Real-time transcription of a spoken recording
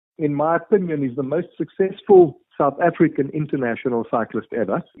in my opinion, is the most successful South African international cyclist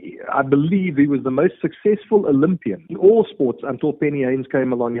ever. I believe he was the most successful Olympian in all sports until Penny Haynes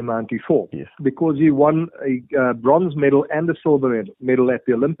came along in 94. Yes. Because he won a bronze medal and a silver medal at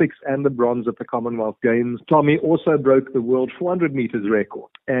the Olympics and the bronze at the Commonwealth Games. Tommy also broke the world 400 meters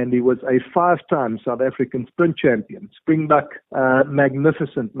record, and he was a 5-time South African sprint champion. Springbuck,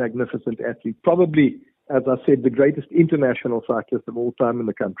 magnificent athlete. Probably, as I said, the greatest international cyclist of all time in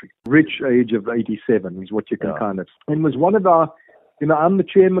the country. Rich age of 87 is what you can kind of... And was one of our... I'm the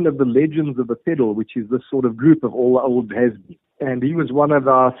chairman of the Legends of the Pedal, which is this sort of group of all old has-beens. And he was one of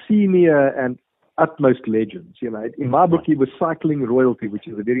our senior and utmost legends. In my book, he was cycling royalty, which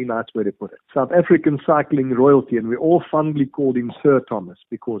is a very nice way to put it. South African cycling royalty, and we all fondly called him Sir Thomas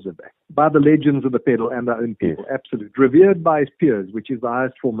because of that. By the Legends of the Pedal and our own people, absolutely. Revered by his peers, which is the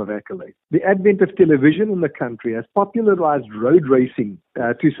highest form of accolade. The advent of television in the country has popularized road racing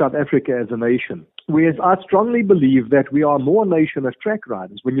to South Africa as a nation. Whereas I strongly believe that we are more a nation of track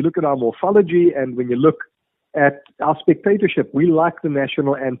riders. When you look at our morphology and when you look at our spectatorship, we like the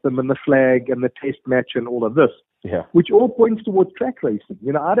national anthem and the flag and the test match and all of this, which all points towards track racing.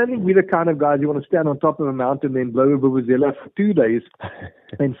 I don't think we're the kind of guys who want to stand on top of a mountain and then blow a vuvuzela for 2 days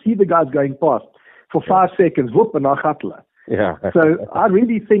and see the guys going past for 5 seconds, whoop, and achatla. So I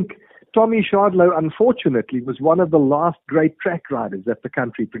really think Tommy Shardelow, unfortunately, was one of the last great track riders that the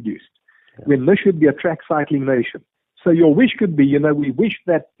country produced, when this should be a track cycling nation. So your wish could be, we wish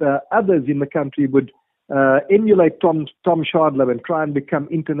that others in the country would emulate Tom Shardelow and try and become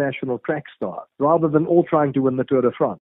international track stars, rather than all trying to win the Tour de France.